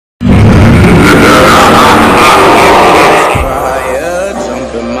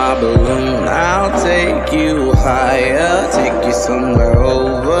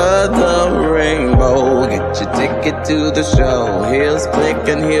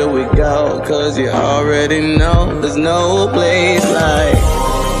And here we go, cause you already know there's no place like,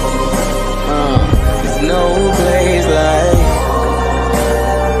 there's no place like,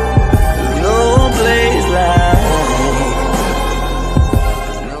 there's no place like.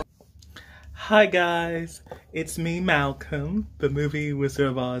 Hi guys, it's me Malcolm, the movie Wizard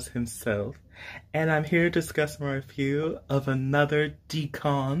of Oz himself, and I'm here to discuss my review of another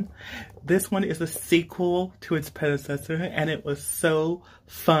DCOM. This one is a sequel to its predecessor, and it was so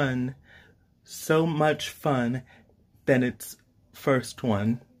fun, so much fun than its first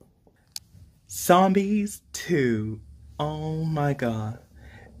one. Zombies 2. Oh my god.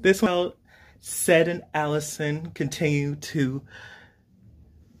 This one, Ced and Allison continue to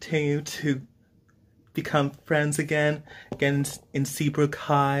become friends again in Seabrook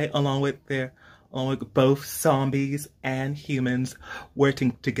High, along with both zombies and humans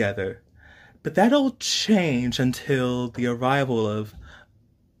working together. But that all changed until the arrival of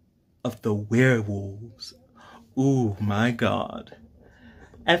the werewolves. Ooh my god.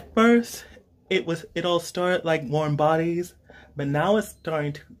 At first it all started like Warm Bodies, but now it's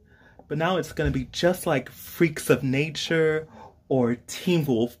gonna be just like Freaks of Nature or Teen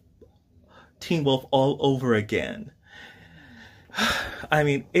Wolf all over again. I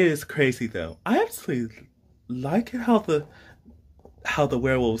mean, it is crazy though. I absolutely like how the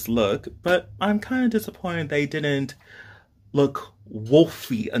werewolves look, but I'm kind of disappointed they didn't look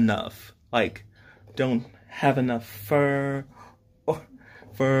wolfy enough. Like, don't have enough fur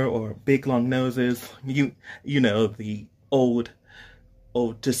or big long noses. You know, the old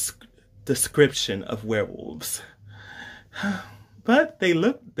description of werewolves. But they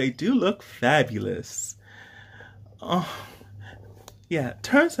do look fabulous. Oh, yeah,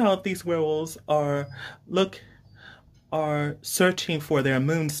 turns out these werewolves are searching for their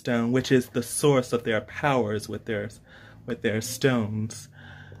moonstone, which is the source of their powers with their stones.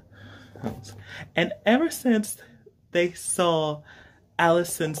 And ever since they saw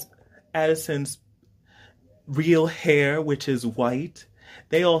Addison's real hair, which is white,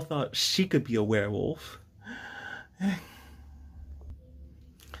 they all thought she could be a werewolf.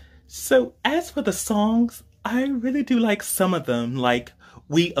 So as for the songs, I really do like some of them, like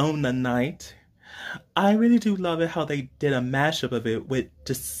We Own the Night. I really do love it how they did a mashup of it with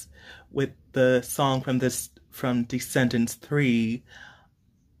the song from Descendants 3,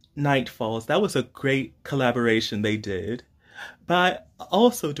 Night Falls. That was a great collaboration they did. But I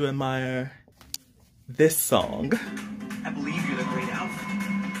also do admire this song. I believe you're the great Alpha.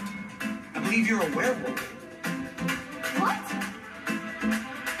 I believe you're a werewolf. What?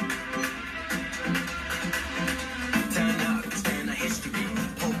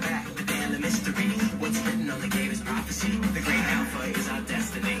 The great Alpha is our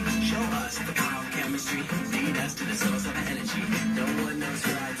destiny. Show us the power of chemistry. Lead us to the source of energy. No one knows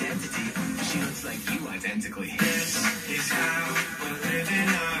your identity. She looks like you identically. This is how we're living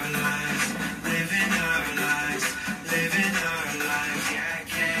our lives. Living our lives. Living our lives. Yeah,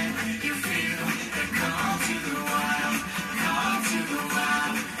 can you feel the call to the wild? Call to the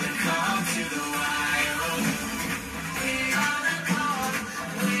wild. The call to the wild. We are the call.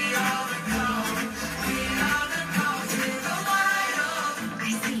 We are the call. We are the call to the wild.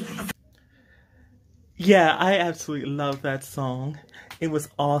 I see. Yeah, I absolutely love that song. It was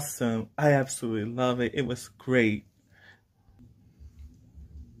awesome. I absolutely love it. It was great.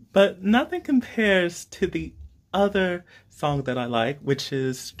 But nothing compares to the other song that I like, which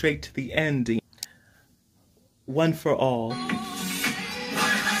is Straight to the Ending, One for All.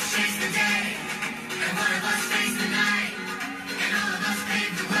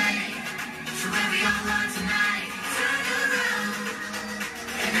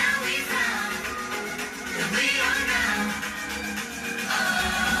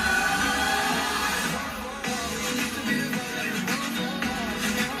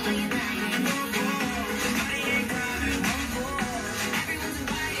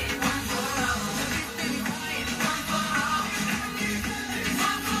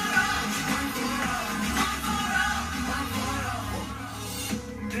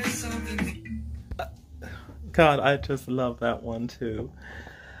 God, I just love that one too.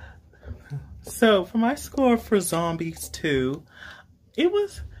 So for my score for Zombies 2, it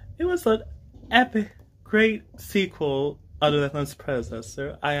was an epic, great sequel other than its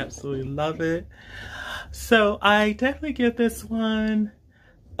predecessor. I absolutely love it. So I definitely give this one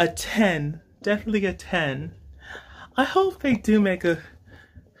a 10. Definitely a 10. I hope they do make a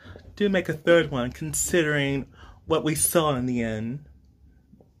third one, considering what we saw in the end.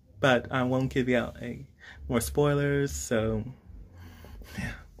 But I won't give you out any more spoilers, so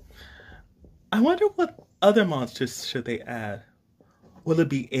yeah. I wonder what other monsters should they add? Will it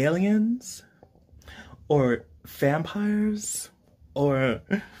be aliens? Or vampires? Or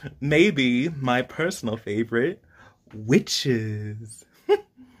maybe my personal favorite, witches?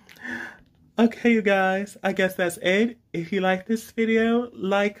 Okay, you guys, I guess that's it. If you like this video,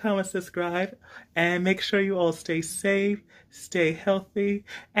 like, comment, subscribe, and make sure you all stay safe, stay healthy,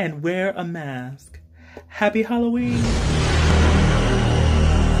 and wear a mask. Happy Halloween!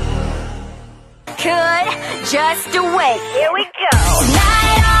 Could just wait. Here we go.